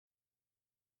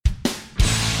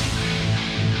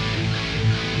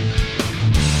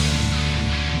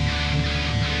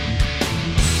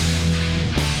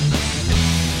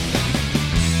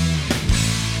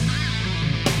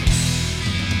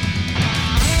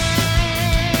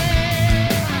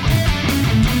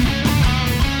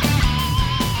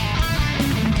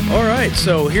right,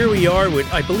 so here we are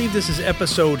with, I believe this is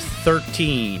episode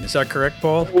 13. Is that correct,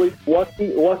 Paul?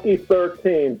 Lucky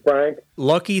 13, Frank.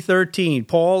 Lucky 13.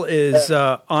 Paul is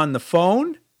on the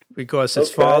phone because it's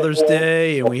Father's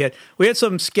Day, and we had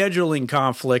some scheduling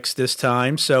conflicts this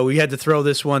time, so we had to throw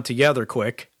this one together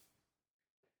quick.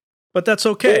 But that's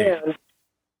okay. And,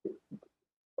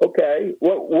 okay,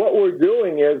 what we're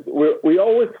doing is we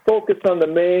always focus on the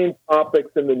main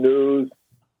topics in the news.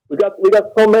 We got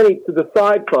so many to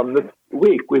decide from this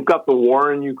week. We've got the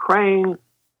war in Ukraine.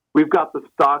 We've got the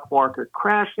stock market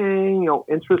crashing.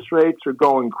 Interest rates are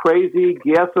going crazy.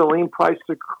 Gasoline prices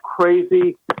are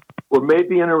crazy. We're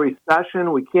maybe in a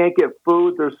recession. We can't get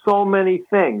food. There's so many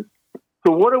things.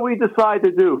 So what do we decide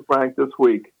to do, Frank, this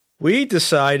week? We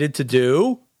decided to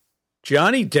do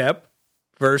Johnny Depp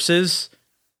versus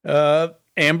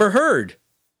Amber Heard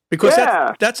because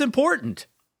that's important.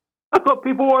 That's what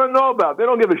people want to know about. They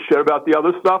don't give a shit about the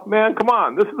other stuff, man. Come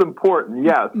on. This is important,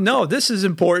 yes. No, this is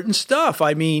important stuff.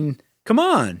 I mean, come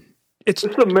on. It's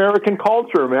American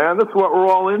culture, man. That's what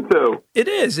we're all into. It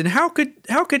is. And how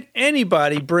could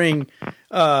anybody bring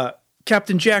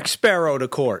Captain Jack Sparrow to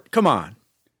court? Come on.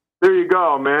 There you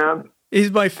go, man. He's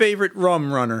my favorite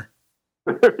rum runner.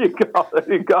 There you go.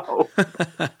 There you go.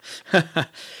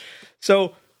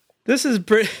 So this is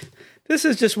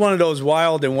just one of those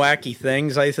wild and wacky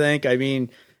things, I think. I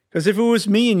mean, because if it was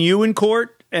me and you in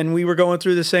court and we were going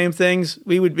through the same things,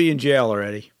 we would be in jail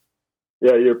already.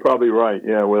 Yeah, you're probably right.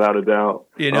 Yeah, without a doubt.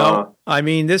 I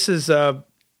mean, this is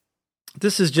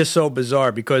just so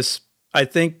bizarre because I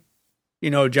think,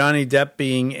 Johnny Depp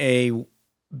being a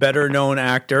better known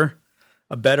actor,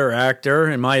 a better actor,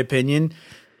 in my opinion,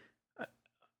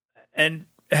 and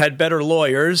had better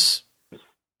lawyers,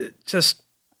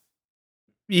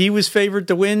 he was favored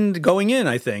to win going in,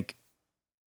 I think.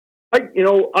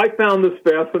 I found this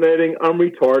fascinating. I'm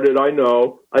retarded, I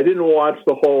know. I didn't watch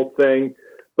the whole thing,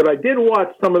 but I did watch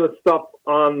some of the stuff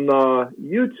on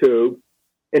YouTube,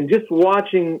 and just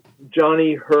watching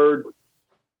Johnny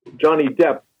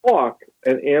Depp talk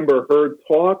and Amber Heard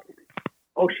talk.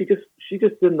 Oh, she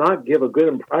just did not give a good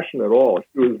impression at all.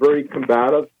 She was very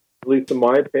combative, at least in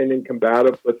my opinion,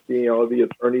 combative with the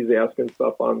attorneys asking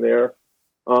stuff on there.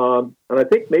 And I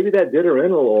think maybe that did her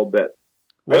in a little bit.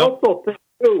 Well, I also think,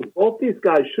 too, both these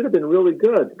guys should have been really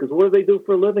good because what do they do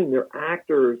for a living? They're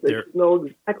actors. They know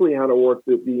exactly how to work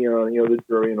the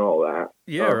jury and all that.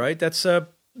 Yeah, right. That's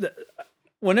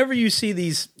whenever you see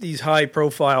these high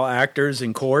profile actors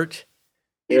in court,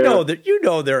 you know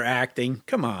they're acting.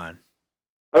 Come on.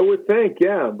 I would think,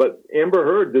 yeah, but Amber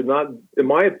Heard did not, in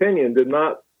my opinion,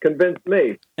 convince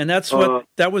me. And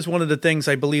that was one of the things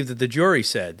I believe that the jury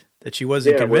said, that she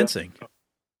wasn't convincing.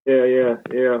 Yeah.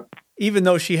 Even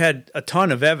though she had a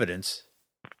ton of evidence.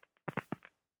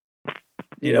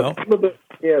 Some of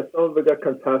it got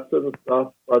contested and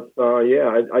stuff, but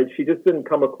she just didn't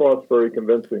come across very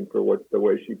convincing for the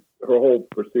way her whole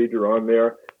procedure on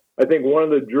there. I think one of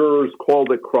the jurors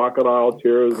called it crocodile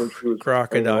tears when she was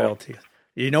crocodile tears.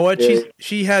 You know what? Yeah.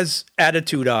 She has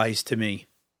attitude eyes to me.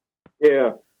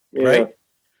 Yeah. Right?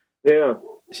 Yeah.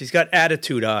 She's got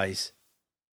attitude eyes.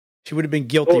 She would have been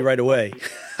guilty right away.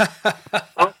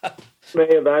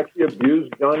 May have actually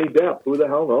abused Johnny Depp. Who the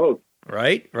hell knows?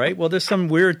 Right. Well, there's some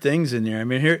weird things in there. I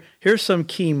mean, here's some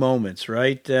key moments,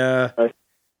 right?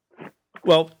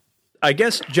 Well, I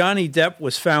guess Johnny Depp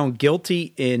was found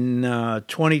guilty in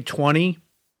 2020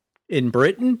 in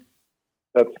Britain.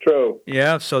 That's true.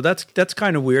 Yeah, so that's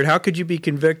kind of weird. How could you be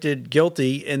convicted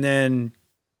guilty and then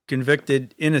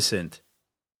convicted innocent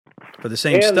for the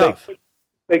same stuff?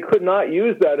 They could not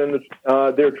use that in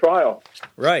their trial.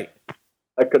 Right.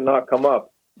 That could not come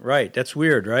up. Right. That's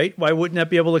weird, right? Why wouldn't that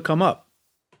be able to come up?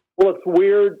 Well, it's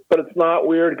weird, but it's not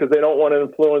weird because they don't want to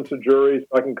influence the jury, so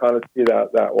I can kind of see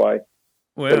that way.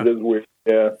 Well, it is weird,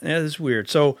 yeah. Yeah, it is weird.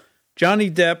 So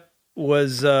Johnny Depp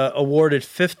was awarded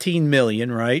 $15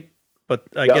 million, right? But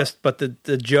I guess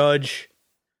the judge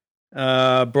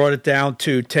brought it down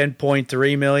to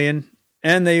 $10.3 million,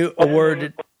 and they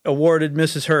awarded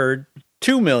Mrs. Heard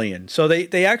 $2 million. So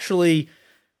they actually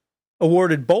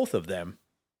awarded both of them.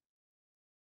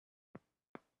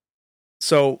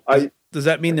 So does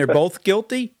that mean they're both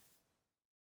guilty?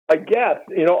 I guess.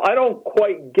 I don't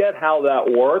quite get how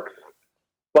that works,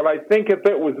 but I think if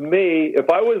it was me,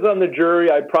 if I was on the jury,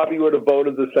 I probably would have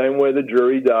voted the same way the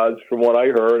jury does, from what I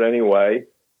heard anyway.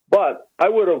 But I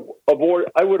would have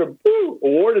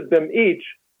awarded them each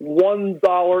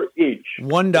 $1 each.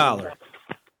 $1.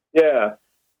 Yeah.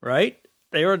 Right?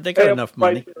 They got enough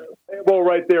money. Payable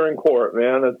right there in court,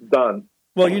 man. It's done.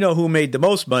 Well, you know who made the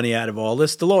most money out of all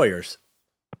this? The lawyers.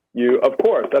 Of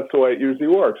course, that's the way it usually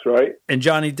works, right? And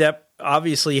Johnny Depp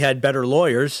obviously had better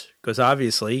lawyers because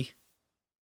obviously.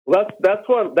 Well, that's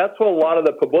what a lot of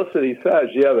the publicity says.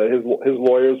 Yeah, that his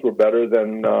lawyers were better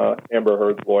than Amber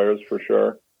Heard's lawyers for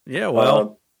sure. Yeah,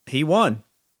 well, he won.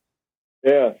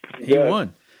 Yeah, he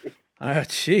won.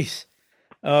 Jeez.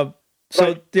 So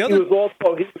but the other,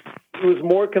 he was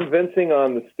more convincing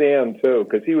on the stand too,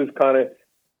 because he was kind of.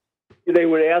 They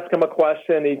would ask him a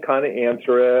question, he'd kind of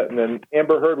answer it, and then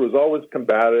Amber Heard was always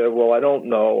combative. Well, I don't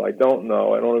know, I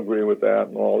don't agree with that,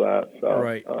 and all that. So,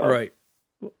 right.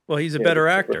 Well, he's a better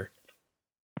actor.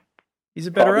 He's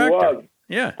a better actor. Was.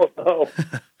 Yeah. Oh, no.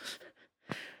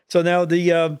 So now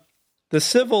the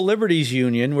Civil Liberties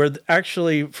Union were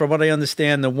actually, from what I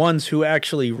understand, the ones who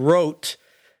actually wrote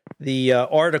the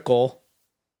article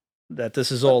that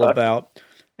this is all about,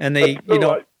 and they,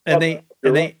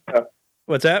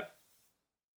 what's that?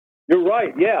 You're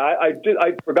right. Yeah, I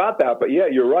forgot that, but yeah,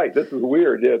 you're right. This is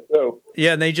weird. Yeah, too.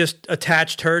 Yeah, and they just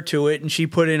attached her to it, and she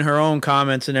put in her own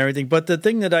comments and everything. But the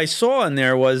thing that I saw in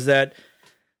there was that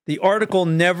the article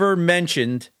never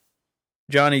mentioned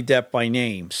Johnny Depp by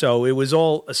name, so it was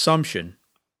all assumption.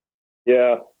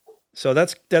 Yeah. So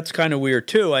that's kind of weird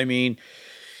too. I mean,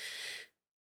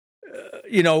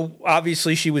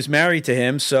 obviously she was married to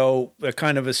him, so it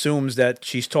kind of assumes that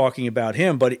she's talking about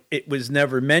him, but it was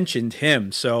never mentioned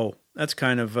him. So that's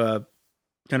kind of a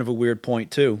weird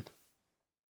point too.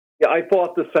 Yeah, I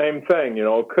thought the same thing.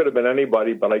 It could have been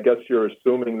anybody, but I guess you're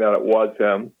assuming that it was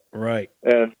him. Right.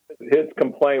 And his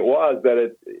complaint was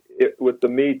that it with the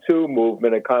Me Too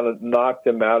movement, it kind of knocked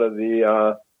him out of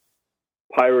the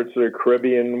Pirates of the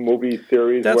Caribbean movie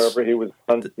series, wherever he was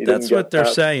on. That's what they're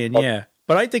saying, yeah.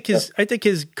 But I think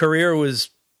his career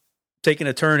was taking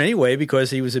a turn anyway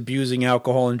because he was abusing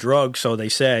alcohol and drugs, so they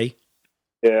say.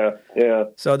 Yeah.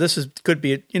 So could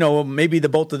be, maybe the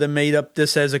both of them made up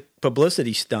this as a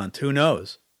publicity stunt. Who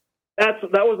knows? That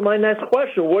was my next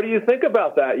question. What do you think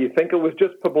about that? You think it was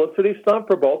just publicity stunt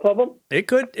for both of them? It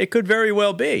could very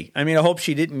well be. I mean, I hope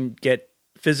she didn't get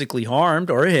physically harmed,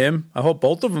 or him. I hope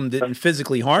both of them didn't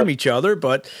physically harm each other,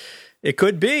 but it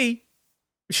could be.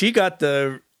 She got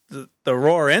the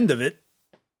raw end of it.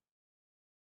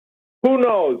 Who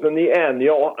knows? In the end,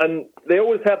 and they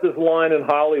always have this line in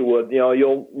Hollywood.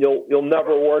 You'll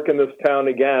never work in this town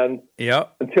again.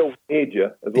 Yep. Until we need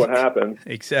you, is what happens.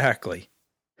 Exactly.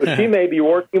 But she may be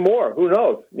working more. Who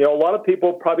knows? A lot of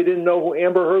people probably didn't know who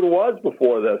Amber Heard was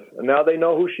before this, and now they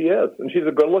know who she is. And she's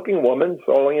a good-looking woman,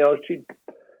 so she's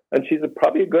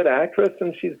probably a good actress,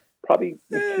 and she's going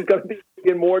to be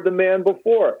in more demand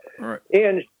before. Right.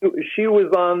 And she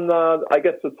was on, I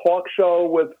guess, a talk show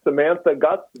with Samantha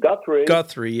Guthrie.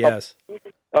 Guthrie, yes.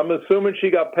 I'm assuming she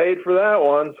got paid for that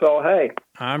one. So hey,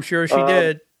 I'm sure she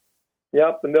did.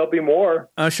 Yep, and there'll be more.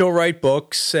 She'll write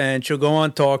books, and she'll go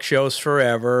on talk shows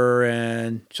forever,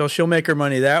 and so she'll make her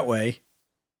money that way.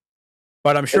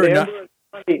 But I'm sure not.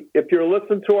 If you're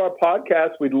listening to our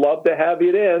podcast, we'd love to have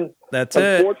you in. That's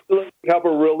Unfortunately, we have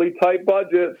a really tight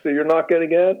budget, so you're not going to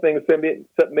get anything except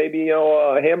maybe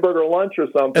a hamburger lunch or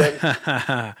something.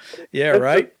 Yeah,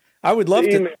 right. I would love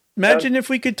to. Imagine if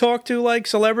we could talk to like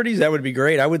celebrities. That would be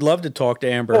great. I would love to talk to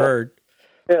Amber Heard.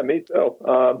 Yeah, me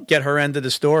too. Get her end of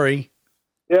the story.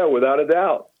 Yeah, without a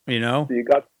doubt. So you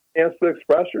got the chance to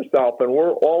express yourself, and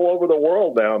we're all over the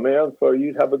world now, man, so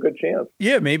you'd have a good chance.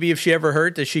 Yeah, maybe if she ever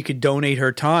heard that she could donate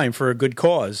her time for a good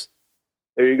cause.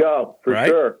 There you go, for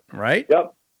sure. Right?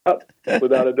 Yep,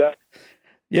 without a doubt.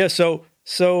 Yeah, so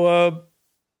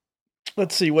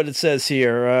let's see what it says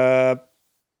here. I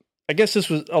guess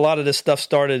a lot of this stuff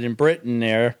started in Britain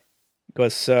there,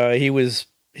 because he was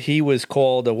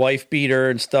called a wife beater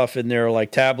and stuff in their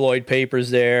like tabloid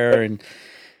papers there, and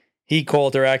he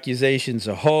called her accusations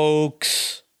a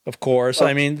hoax, of course.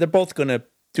 I mean, they're both going to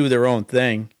do their own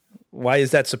thing. Why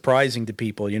is that surprising to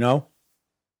people, It's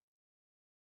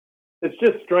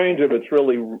just strange if it's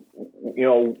really,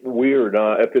 weird.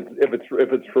 If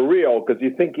it's for real, because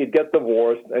you think you'd get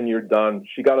divorced and you're done.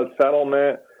 She got a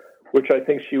settlement, which I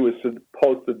think she was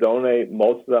supposed to donate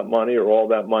most of that money or all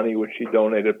that money, which she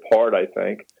donated part, I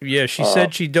think. Yeah, she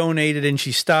said she donated and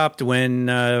she stopped when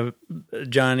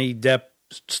Johnny Depp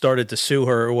started to sue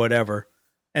her or whatever.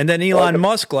 And then Elon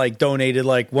Musk donated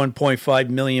 $1.5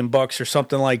 million or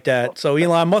something like that. So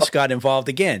Elon Musk got involved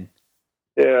again.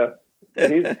 Yeah.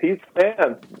 He's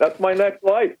man. That's my next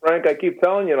life, Frank. I keep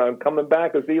telling you, I'm coming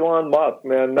back as Elon Musk,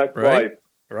 man. Next life.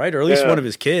 Right, or at least one of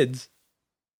his kids.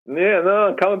 Yeah, no,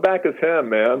 I'm coming back as him,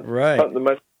 man. Right. The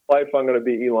next life, I'm going to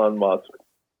be Elon Musk.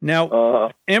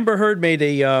 Now, Amber Heard made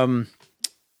an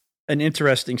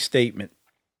interesting statement.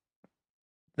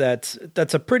 That's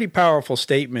a pretty powerful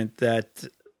statement that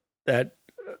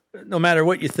no matter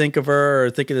what you think of her or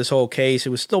think of this whole case, it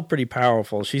was still pretty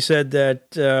powerful. She said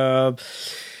that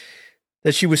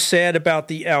that she was sad about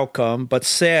the outcome, but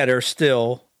sadder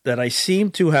still that I seem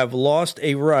to have lost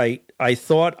a right I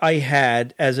thought I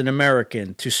had as an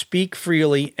American to speak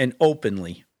freely and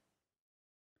openly,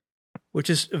 which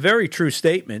is a very true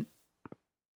statement.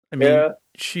 I mean,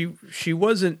 she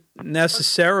wasn't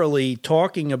necessarily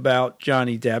talking about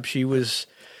Johnny Depp. She was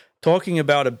talking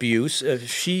about abuse.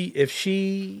 If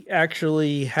she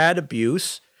actually had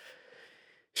abuse,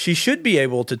 she should be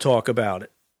able to talk about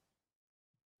it.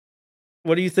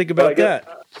 What do you think about that?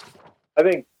 I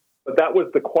think, but that was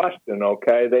the question.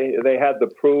 Okay, they had to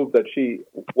prove that she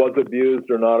was abused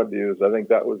or not abused. I think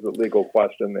that was the legal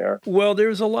question there. Well,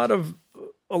 there's a lot of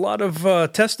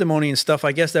testimony and stuff,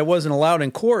 I guess, that wasn't allowed in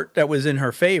court that was in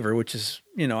her favor, which is,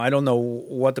 I don't know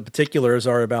what the particulars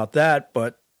are about that,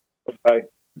 but, okay.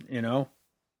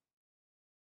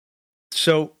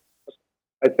 So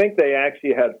I think they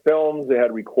actually had films, they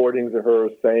had recordings of her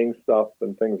saying stuff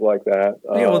and things like that.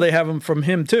 Yeah, well, they have them from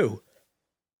him too.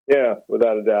 Yeah,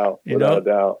 without a doubt. Without a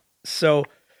doubt. So,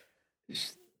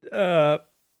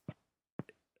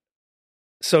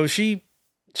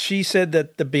 she said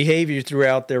that the behavior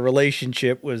throughout their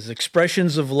relationship was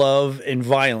expressions of love and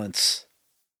violence.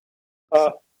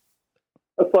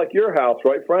 That's like your house,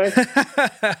 right, Frank?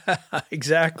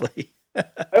 Exactly. I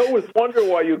always wonder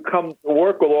why you come to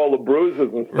work with all the bruises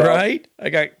and stuff. Right? I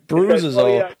got bruises all.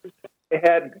 Yeah, I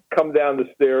had come down the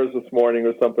stairs this morning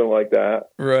or something like that.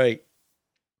 Right.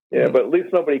 Yeah, but at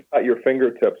least nobody cut your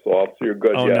fingertips off, so you're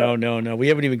good. Oh, yet. No. We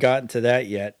haven't even gotten to that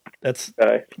yet. That's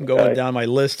going down my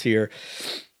list here.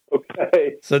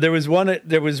 Okay. So there was one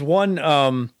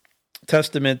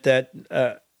testament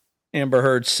that Amber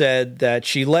Heard said that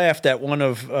she laughed at one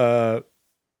of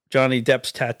Johnny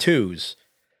Depp's tattoos.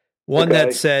 One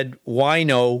that said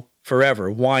 "Wino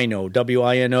forever." Wino,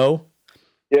 W-I-N-O.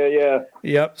 Yeah.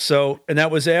 Yep. So, and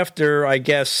that was after, I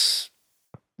guess,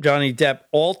 Johnny Depp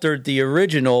altered the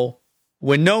original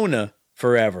Winona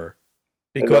forever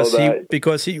because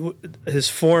his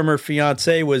former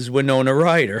fiance was Winona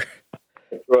Ryder.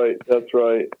 That's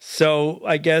right. So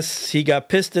I guess he got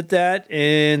pissed at that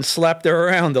and slapped her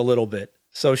around a little bit.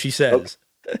 So she says.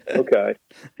 Okay.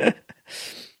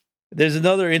 There's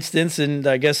another instance, and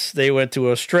I guess they went to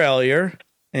Australia,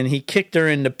 and he kicked her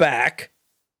in the back.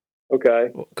 Okay.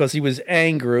 Because he was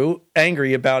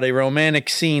angry about a romantic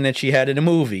scene that she had in a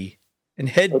movie, and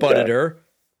headbutted her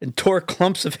and tore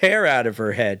clumps of hair out of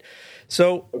her head.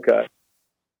 So,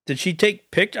 did she take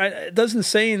pictures? It doesn't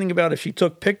say anything about if she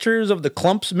took pictures of the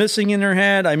clumps missing in her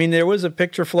head. I mean, there was a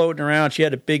picture floating around. She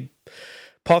had a big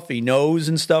puffy nose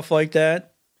and stuff like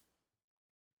that.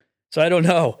 So I don't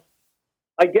know.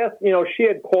 I guess, she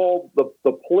had called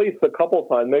the police a couple of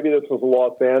times. Maybe this was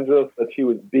Los Angeles, that she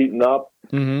was beaten up.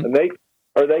 Mm-hmm. And they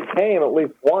came at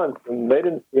least once, and they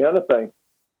didn't see anything.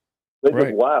 They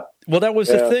just left. Well, that was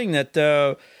the thing,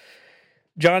 that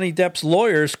Johnny Depp's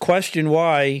lawyers questioned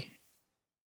why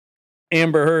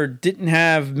Amber Heard didn't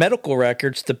have medical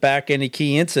records to back any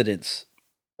key incidents.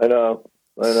 I know.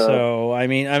 So, I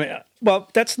mean, well,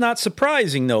 that's not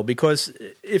surprising, though, because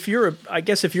if you're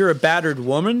a battered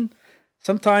woman,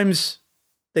 sometimes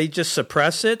they just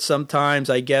suppress it. Sometimes,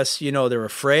 I guess, they're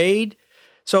afraid.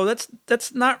 So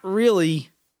that's not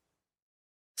really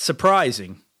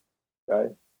surprising.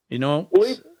 Okay. Well,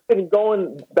 even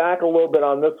going back a little bit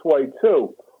on this way,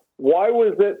 too, why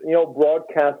was it,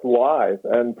 broadcast live?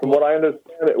 And from what I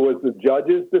understand, it was the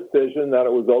judge's decision that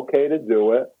it was okay to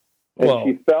do it. And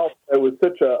she felt it was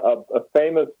such a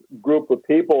famous group of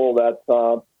people that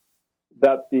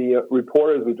the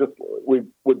reporters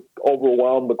would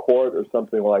overwhelm the court or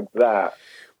something like that.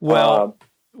 Well,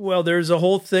 there's a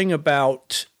whole thing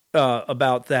about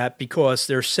that, because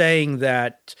they're saying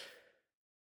that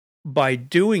by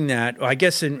doing that, I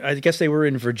guess they were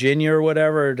in Virginia or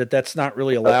whatever, that's not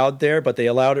really allowed there, but they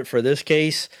allowed it for this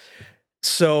case.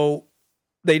 So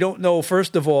they don't know,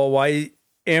 first of all, why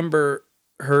Amber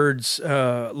Heard's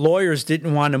lawyers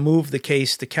didn't want to move the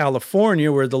case to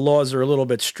California, where the laws are a little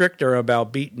bit stricter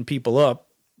about beating people up,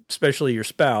 especially your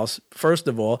spouse, first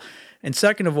of all. And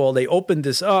second of all, they opened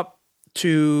this up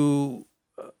to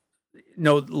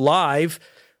live.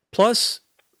 Plus,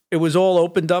 it was all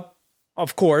opened up,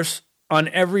 of course, on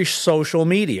every social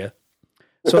media.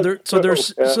 So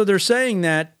they're saying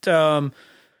that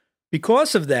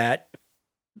because of that,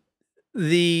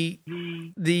 the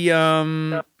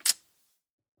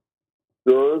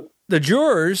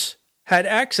jurors had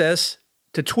access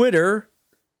to Twitter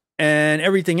and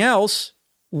everything else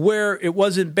where it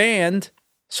wasn't banned.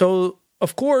 So,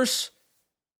 of course,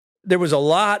 there was a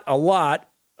lot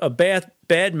a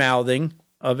bad mouthing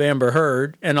of Amber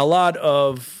Heard and a lot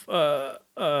of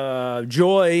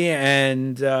joy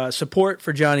and support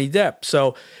for Johnny Depp.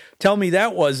 So tell me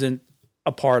that wasn't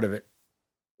a part of it.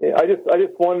 Yeah, I just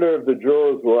wonder if the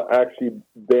jurors were actually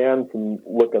banned from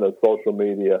looking at social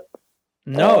media.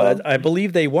 No, I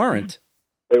believe they weren't.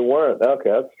 They weren't.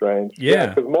 Okay, that's strange. Yeah,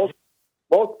 because most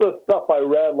of the stuff I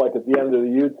read, like at the end of the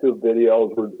YouTube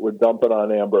videos, were dumping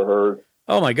on Amber Heard.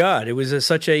 Oh my God, it was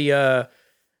such a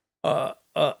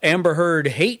Amber Heard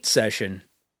hate session.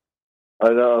 I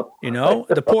know. You know,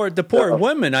 the poor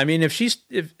woman. I mean, if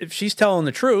she's telling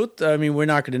the truth, I mean, we're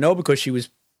not going to know because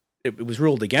it was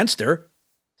ruled against her.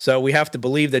 So we have to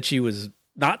believe that she was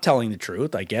not telling the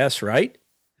truth, I guess, right?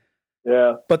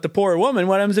 Yeah. But the poor woman,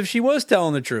 what happens if she was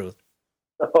telling the truth?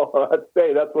 Oh,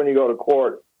 that's when you go to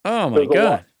court. Oh my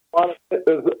God.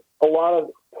 There's a lot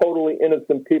of totally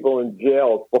innocent people in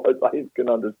jail, as far as I can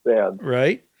understand.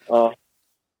 Right. Go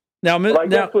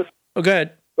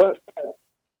ahead.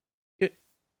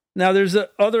 Now, there's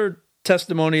other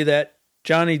testimony that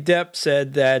Johnny Depp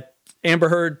said that Amber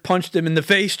Heard punched him in the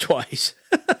face twice.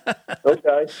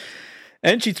 Okay.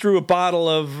 And she threw a bottle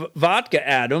of vodka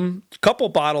at him, a couple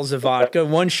bottles of vodka,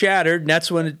 one shattered, and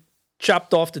that's when it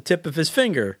chopped off the tip of his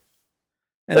finger.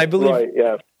 And I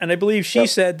believe she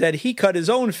said that he cut his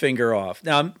own finger off.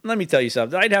 Now, let me tell you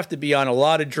something. I'd have to be on a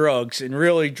lot of drugs and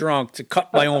really drunk to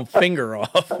cut my own finger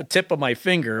off, the tip of my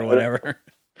finger or whatever.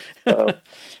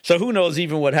 So who knows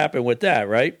even what happened with that,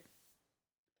 right?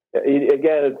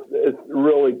 Again, it's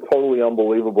really totally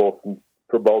unbelievable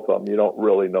for both of them. You don't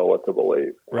really know what to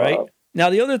believe. Right. Now,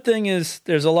 the other thing is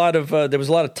there was a lot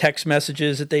of text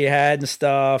messages that they had and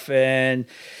stuff. And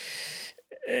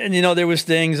you know, there was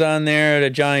things on there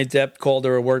that Johnny Depp called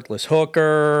her a worthless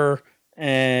hooker.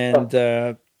 And,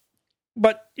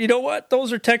 but you know what?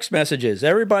 Those are text messages.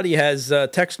 Everybody has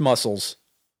text muscles.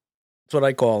 That's what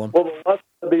I call them. Well, the lesson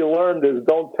to be learned is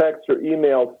don't text or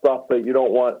email stuff that you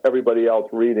don't want everybody else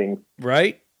reading.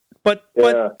 Right. But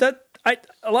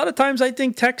a lot of times I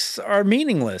think texts are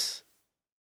meaningless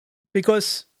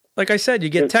because, like I said, you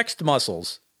get text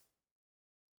muscles.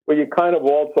 Well, you kind of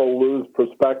also lose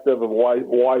perspective of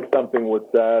why something was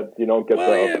said. You don't get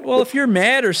well, if you're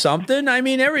mad or something, I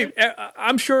mean,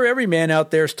 I'm sure every man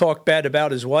out there's talked bad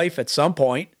about his wife at some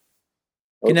point.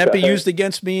 Can that be used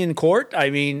against me in court? I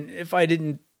mean, if I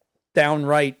didn't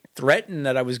downright threaten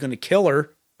that I was going to kill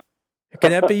her,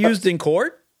 can that be used in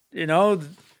court? You know,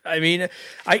 I mean,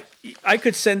 I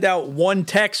could send out one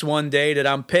text one day that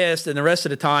I'm pissed, and the rest of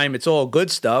the time it's all good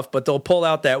stuff, but they'll pull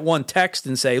out that one text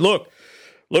and say, look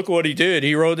what he did.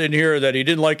 He wrote in here that he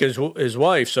didn't like his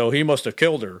wife, so he must have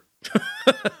killed her.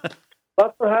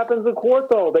 That's what happens in court,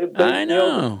 though. I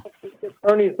know.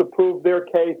 Attorneys to prove their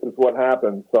case is what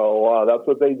happens, so that's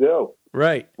what they do.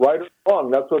 Right. Right or wrong,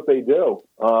 that's what they do.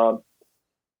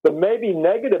 The maybe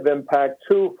negative impact,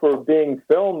 too, for being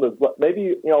filmed is maybe,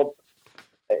 you know,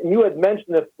 you had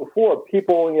mentioned this before,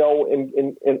 people, you know,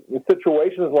 in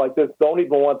situations like this don't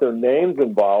even want their names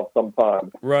involved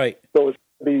sometimes. Right. So it's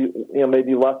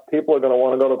maybe less people are going to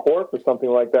want to go to court for something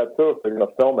like that, too, if they're going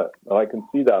to film it. And I can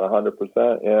see that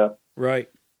 100%, yeah. Right.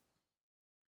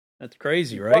 That's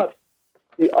crazy, right? But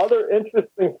the other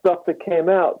interesting stuff that came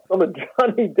out, some of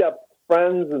Johnny Depp's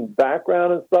friends and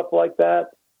background and stuff like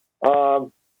that,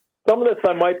 some of this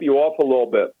I might be off a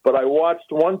little bit, but I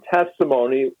watched one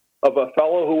testimony of a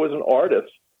fellow who was an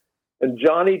artist, and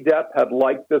Johnny Depp had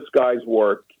liked this guy's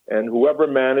work, and whoever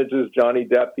manages Johnny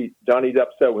Depp, Johnny Depp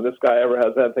said, when this guy ever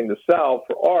has anything to sell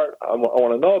for art, I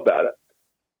want to know about it.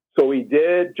 So he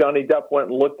did. Johnny Depp went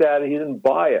and looked at it. He didn't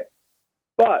buy it.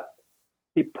 But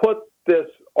he put this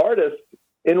artist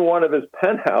in one of his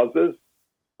penthouses,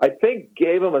 I think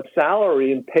gave him a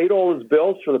salary and paid all his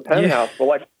bills for the penthouse for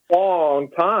like a long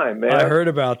time, man. I heard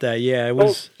about that, yeah. It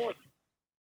was...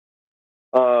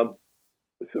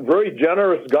 very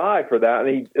generous guy for that,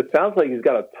 and it sounds like he's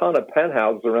got a ton of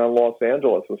penthouses around Los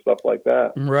Angeles and stuff like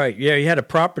that. Right, yeah, he had a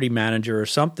property manager or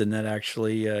something that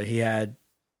actually he had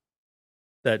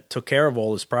that took care of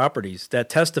all his properties, that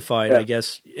testified, I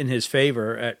guess, in his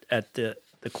favor at the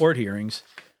court hearings.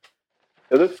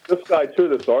 Yeah, this guy, too,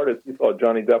 this artist, he thought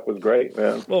Johnny Depp was great,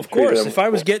 man. Well, of course, if I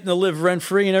was getting to live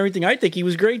rent-free and everything, I think he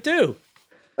was great, too.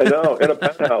 I know, in a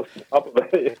penthouse. Up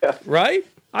of it, yeah. Right?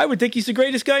 I would think he's the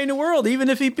greatest guy in the world, even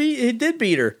if he did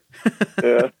beat her.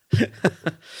 Yeah.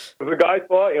 The guy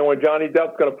thought, when Johnny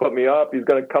Depp's going to put me up, he's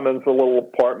going to come into a little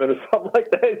apartment or something like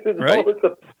that. He didn't know it's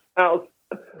a house.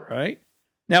 Right.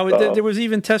 Now, there was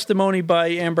even testimony by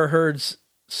Amber Heard's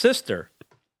sister.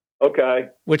 Okay.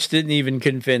 Which didn't even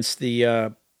convince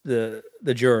the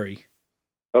jury.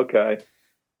 Okay.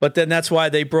 But then that's why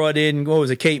they brought in, what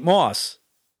was it, Kate Moss?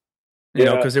 You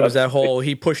know, because there was that whole,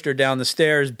 he pushed her down the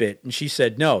stairs bit, and she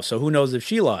said no. So who knows if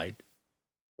she lied?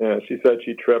 Yeah, she said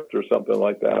she tripped or something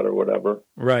like that or whatever.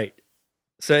 Right.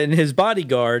 So, and his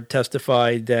bodyguard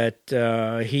testified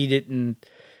that he didn't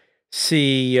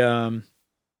see Mr.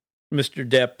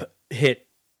 Depp hit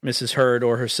Mrs. Heard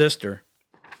or her sister.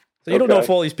 So you don't know if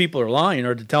all these people are lying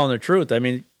or telling the truth. I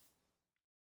mean,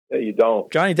 yeah, you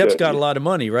don't. Johnny Depp's got a lot of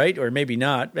money, right? Or maybe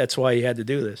not. That's why he had to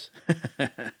do this. Man,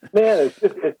 it's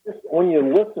just when you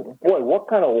listen, boy, what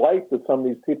kind of life do some of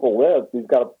these people live? He's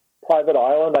got a private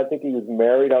island. I think he was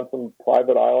married on some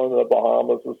private island in the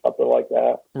Bahamas or something like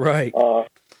that. Right.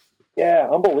 Yeah,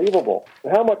 unbelievable.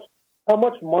 How much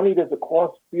money does it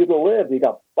cost for you to live? You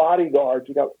got bodyguards.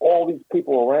 You got all these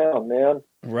people around, man.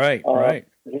 Right. Right.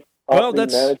 Well,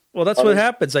 that's what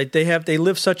happens. Like they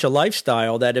live such a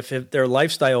lifestyle that if their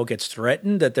lifestyle gets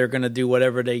threatened, that they're going to do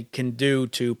whatever they can do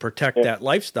to protect that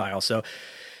lifestyle. So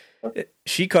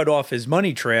she cut off his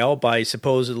money trail by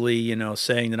supposedly, you know,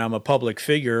 saying that I'm a public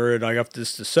figure and I have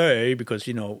this to say because,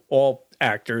 you know, all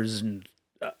actors and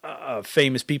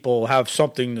famous people have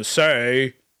something to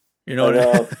say. You know,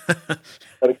 got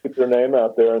to keep their name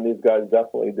out there, and these guys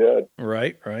definitely did.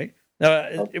 Right.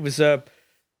 It was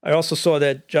I also saw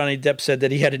that Johnny Depp said that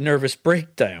he had a nervous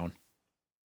breakdown.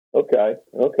 Okay.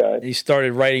 He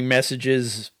started writing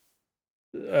messages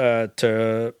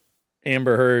to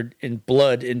Amber Heard in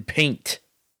blood and paint.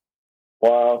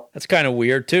 Wow. That's kind of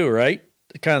weird too, right?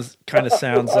 It kind of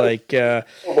sounds like maybe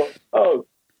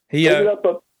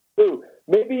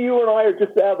you and I are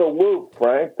just out of the loop,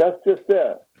 Frank. That's just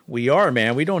it. We are,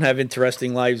 man. We don't have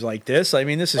interesting lives like this. I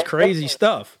mean, this is crazy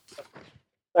stuff.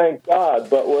 Thank God,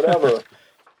 but whatever.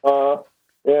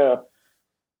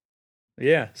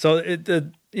 Yeah. So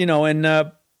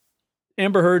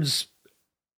Amber Heard's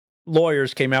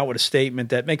lawyers came out with a statement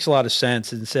that makes a lot of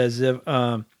sense and says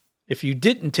if you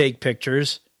didn't take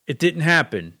pictures, it didn't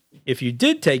happen. If you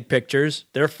did take pictures,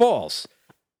 they're false.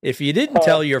 If you didn't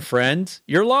tell your friends,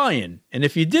 you're lying. And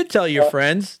if you did tell your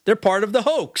friends, they're part of the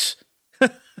hoax.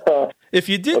 If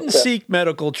you didn't seek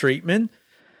medical treatment,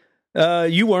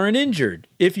 you weren't injured.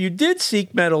 If you did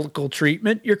seek medical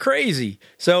treatment, you're crazy.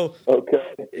 So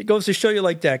it goes to show you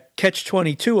like that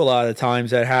catch-22 a lot of times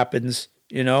that happens,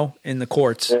 you know, in the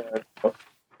courts. Yeah.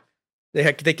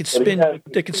 They could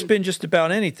spin just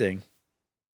about anything.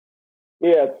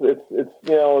 Yeah,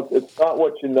 it's not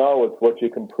what you know, it's what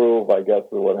you can prove, I guess, is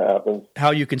what happens.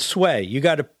 How you can sway. You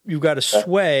got to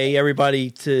sway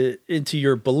everybody into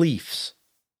your beliefs.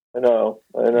 I know.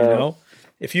 You know,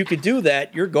 if you could do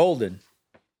that, you're golden.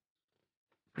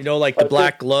 You know, like the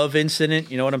black glove incident.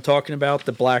 You know what I'm talking about?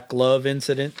 The black glove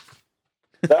incident.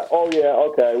 With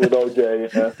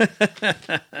OJ. Yeah.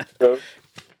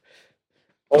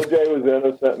 OJ was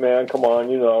innocent, man. Come on,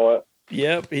 you know it.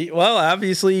 Yep.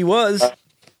 Obviously he was.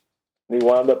 He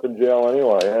wound up in jail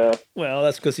anyway. Yeah. Well,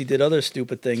 that's because he did other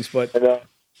stupid things. But I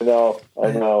know.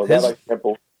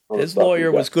 His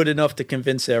lawyer was good enough to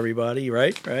convince everybody,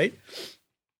 right?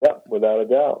 Yeah, without a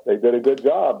doubt. They did a good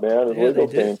job, man. The legal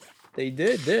team. They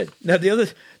did. Now,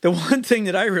 the one thing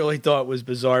that I really thought was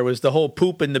bizarre was the whole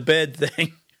poop in the bed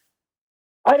thing.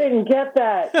 I didn't get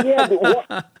that. Yeah,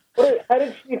 how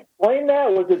did she explain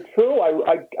that? Was it true?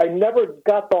 I never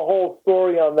got the whole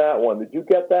story on that one. Did you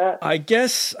get that? I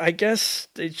guess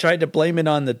they tried to blame it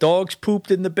on the dogs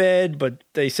pooped in the bed, but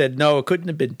they said no, it couldn't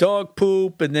have been dog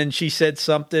poop. And then she said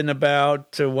something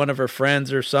about to one of her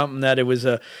friends or something that it was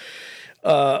a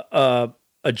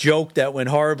joke that went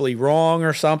horribly wrong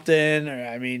or something.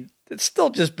 I mean, it's still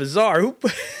just bizarre.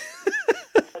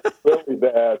 Really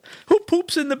bad. Who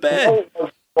poops in the bed?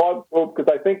 Dog poop,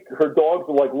 because I think her dogs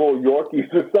are like little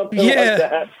Yorkies or something like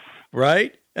that.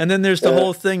 Right? And then there's the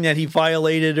whole thing that he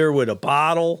violated her with a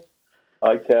bottle.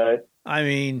 Okay. I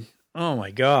mean, oh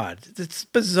my God. It's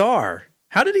bizarre.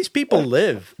 How do these people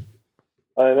live?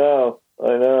 I know.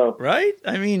 Right?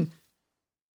 I mean,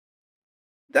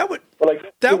 that would Elon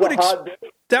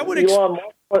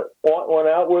Musk went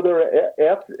out with her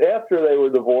after they were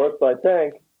divorced, I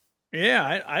think.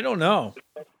 Yeah, I don't know.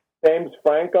 James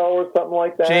Franco or something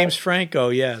like that. James Franco,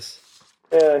 yes.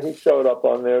 Yeah, he showed up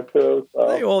on there too.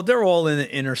 So. They're all in the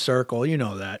inner circle. You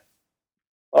know that.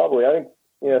 Probably, I think.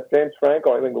 Yeah, James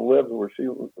Franco, I think lives where she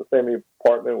the same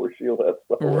apartment where she lives.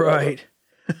 So right.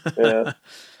 Yeah.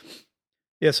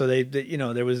 Yeah. So they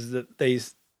there was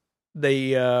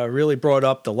they really brought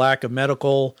up the lack of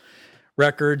medical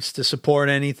records to support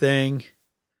anything.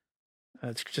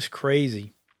 It's just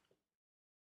crazy.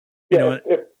 Yeah.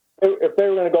 If if they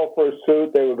were going to go for a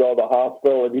suit, they would go to the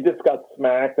hospital. If you just got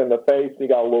smacked in the face, you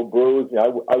got a little bruise,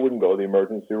 I wouldn't go to the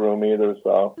emergency room either.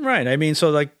 So right. I mean, so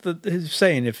like he's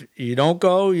saying, if you don't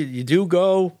go, you do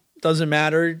go. Doesn't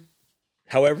matter.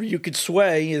 However you could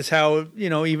sway is how,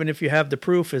 even if you have the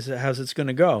proof, is how it's going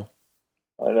to go.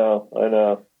 I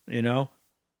know.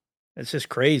 It's just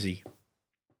crazy.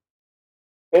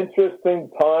 Interesting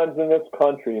times in this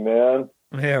country, man.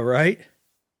 Yeah, right?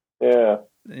 Yeah.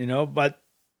 But,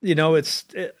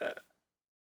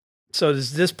 so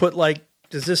does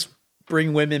this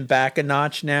bring women back a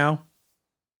notch now?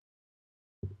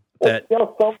 I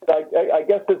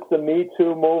guess it's the Me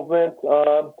Too movement.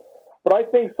 But I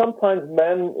think sometimes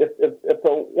men, if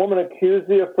a woman accuses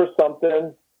you for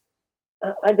something,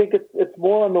 I think it's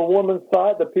more on the woman's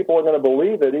side that people are going to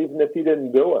believe it, even if you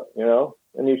didn't do it,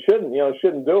 And you shouldn't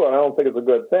do it. I don't think it's a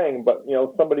good thing. But,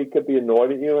 somebody could be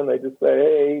annoyed at you and they just say,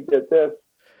 hey, he did this.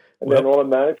 And then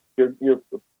automatically you're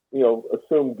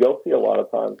assumed guilty a lot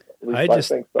of times. At least I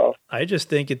think so. I just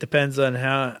think it depends on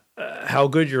how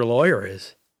good your lawyer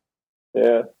is.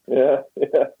 Yeah.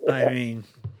 I mean,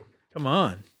 come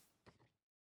on.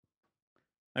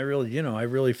 I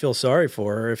really feel sorry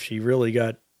for her if she really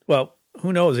got, well,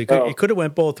 who knows? It could have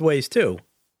went both ways too.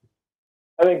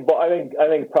 I think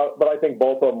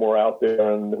both of them were out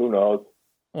there, and who knows?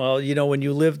 Well, when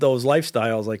you live those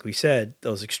lifestyles, like we said,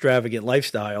 those extravagant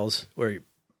lifestyles where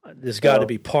there's got to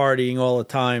be partying all the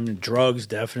time, drugs,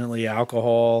 definitely,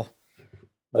 alcohol,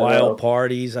 wild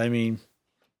parties. I mean,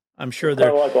 I'm sure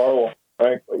they're kind of like our one,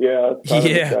 right? But yeah, it's kind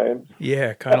of the same.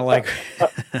 Yeah, kind of like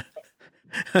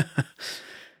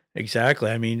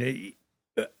exactly. I mean,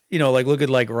 like look at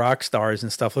like rock stars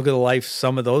and stuff. Look at the life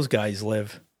some of those guys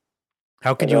live.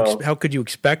 How could you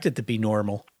expect it to be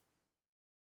normal?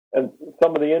 And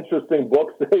some of the interesting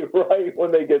books they write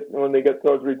when they get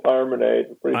towards retirement age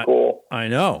is pretty cool. I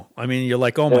know. I mean, you're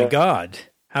like, oh my God,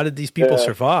 how did these people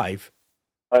survive?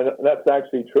 That's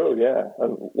actually true. Yeah,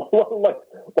 and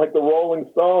like the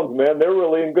Rolling Stones, man, they're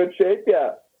really in good shape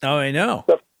yet. Oh, I know.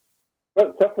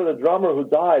 Except for the drummer who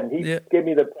died, and he gave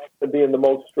me the fact of being the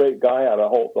most straight guy out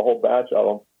of the whole batch of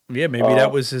them. Yeah, maybe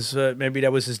that was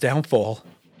his downfall.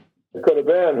 It could have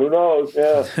been. Who knows?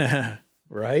 Yeah.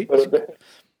 Right? Could have been.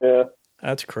 Yeah.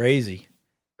 That's crazy.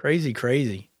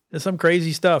 Crazy. There's some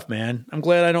crazy stuff, man. I'm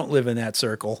glad I don't live in that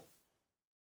circle.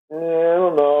 Yeah, I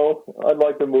don't know. I'd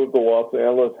like to move to Los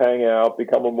Angeles, hang out,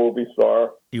 become a movie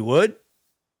star. You would?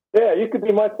 Yeah, you could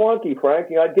be my flunky, Frank.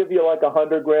 I'd give you like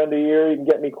 $100,000 a year. You can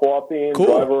get me coffee and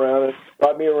drive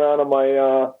me around in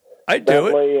my I'd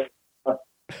do it.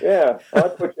 Yeah,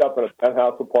 I'd put you up in a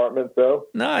penthouse apartment, too.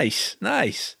 Nice.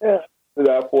 Yeah, do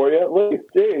that for you at least.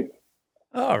 Jeez.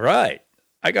 All right.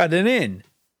 I got an in.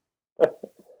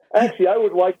 Actually, I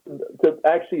would like to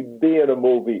actually be in a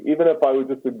movie, even if I was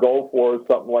just to go for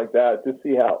something like that, to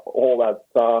see how all that.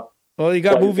 Well, you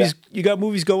got movies. You got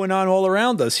movies going on all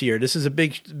around us here. This is a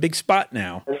big spot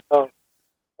now.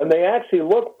 And they actually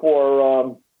look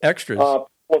for extras.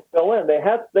 Fill in.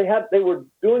 They were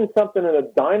doing something in a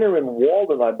diner in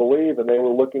Walden, I believe, and they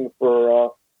were looking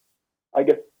for, I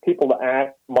guess, people to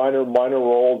act minor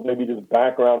roles, maybe just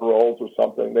background roles or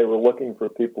something. They were looking for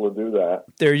people to do that.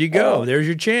 There you go. There's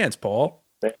your chance, Paul.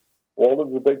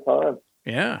 Walden's a big time.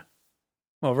 Yeah.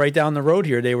 Well, right down the road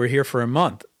here, they were here for a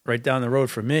month. Right down the road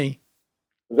from me.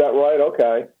 Is that right?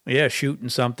 Okay. Yeah, shooting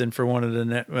something for one of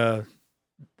the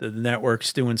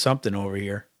networks, doing something over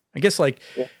here. I guess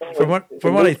from what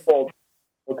I go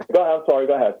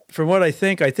ahead. From what I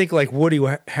think like Woody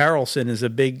Harrelson is a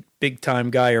big time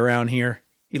guy around here.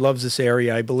 He loves this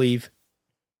area, I believe.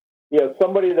 Yeah,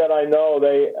 somebody that I know,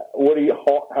 Woody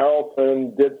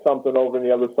Harrelson did something over on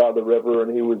the other side of the river,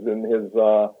 and he was in his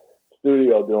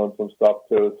studio doing some stuff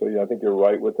too. So yeah, I think you're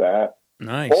right with that.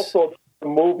 Nice. Also, a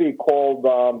movie called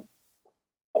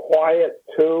Quiet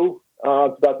 2.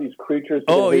 It's about these creatures.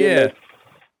 Oh yeah.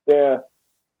 Yeah.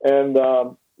 And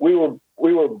we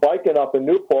were biking up in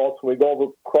New Paltz, and we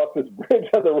go across this bridge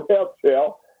on the rail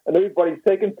trail, and everybody's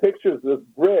taking pictures of this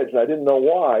bridge, and I didn't know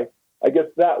why. I guess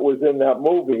that was in that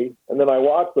movie, and then I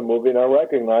watched the movie, and I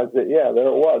recognized it. Yeah, there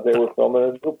it was. They were filming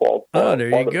in New Paltz. Oh, there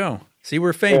you go. See,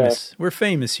 we're famous. Yeah. We're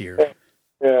famous here.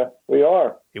 Yeah, we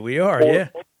are. We are, yeah.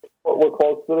 We're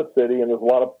close to the city, and there's a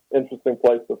lot of interesting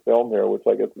places to film here, which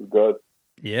I guess is good.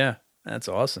 Yeah, that's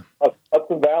awesome.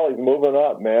 Hudson Valley's moving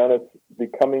up, man. It's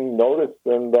becoming noticed,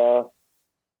 and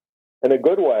in a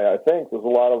good way, I think. There's a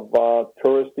lot of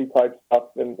touristy type stuff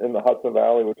in the Hudson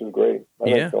Valley, which is great.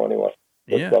 I think so anyway.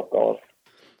 Good stuff going.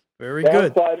 Very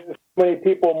good. There's so many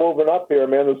people moving up here,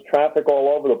 man. There's traffic all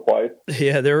over the place.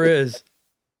 Yeah, there is.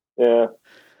 Yeah.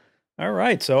 All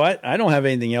right. So I don't have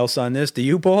anything else on this. Do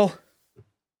you, Paul?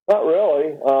 Not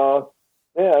really.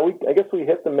 I guess we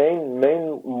hit the main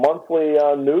monthly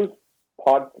news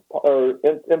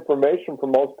information for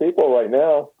most people right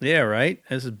now. Yeah, right.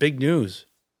 This is big news.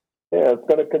 Yeah, it's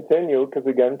going to continue because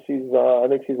again, I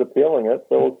think she's appealing it.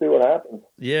 So we'll see what happens.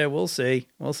 Yeah, we'll see.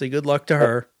 We'll see. Good luck to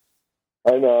her.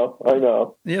 I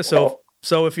know. Yeah. So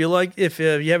if you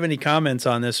you have any comments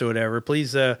on this or whatever,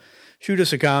 please shoot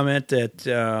us a comment at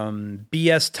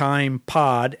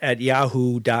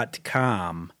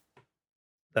bstimepod@yahoo.com.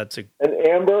 And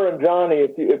Amber and Johnny,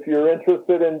 if you're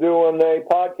interested in doing a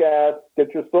podcast,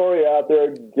 get your story out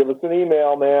there. Give us an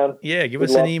email, man. Yeah, give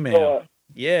us an email.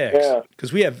 Yeah,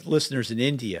 because we have listeners in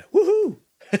India. Woohoo!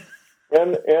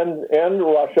 and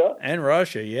Russia. And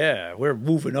Russia, yeah. We're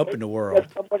moving up in the world.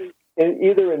 Somebody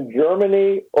either in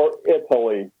Germany or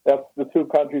Italy. That's the two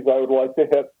countries I would like to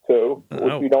hit too,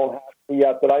 which we don't have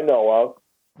yet that I know of.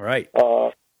 Right.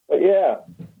 But yeah.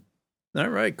 All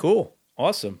right, cool.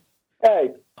 Awesome.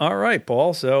 Hey. All right,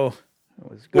 Paul. So it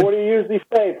was good. What do you usually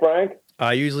say, Frank?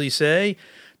 I usually say,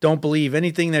 don't believe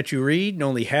anything that you read and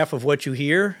only half of what you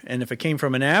hear. And if it came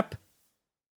from an app,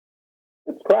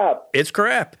 it's crap. It's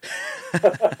crap.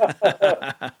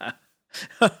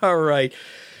 All right.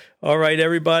 All right,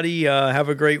 everybody. Have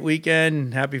a great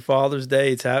weekend. Happy Father's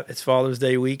Day. It's Father's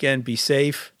Day weekend. Be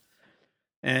safe.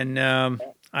 And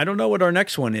I don't know what our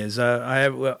next one is.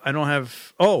 Our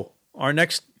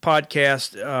next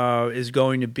podcast is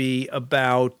going to be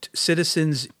about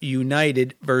Citizens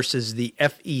United versus the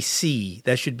FEC.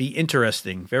 That should be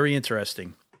interesting. Very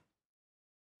interesting.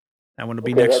 That one will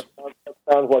be next. That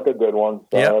sounds like a good one.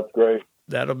 So that's great.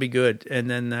 That'll be good. And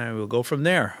then we'll go from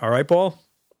there. All right, Paul?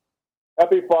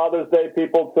 Happy Father's Day,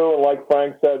 people, too. And like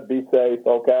Frank said, be safe,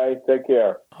 okay? Take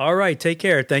care. All right, take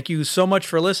care. Thank you so much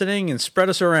for listening, and spread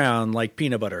us around like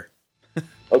peanut butter.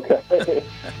 Okay.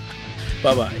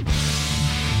 Bye-bye.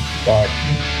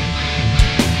 Bye.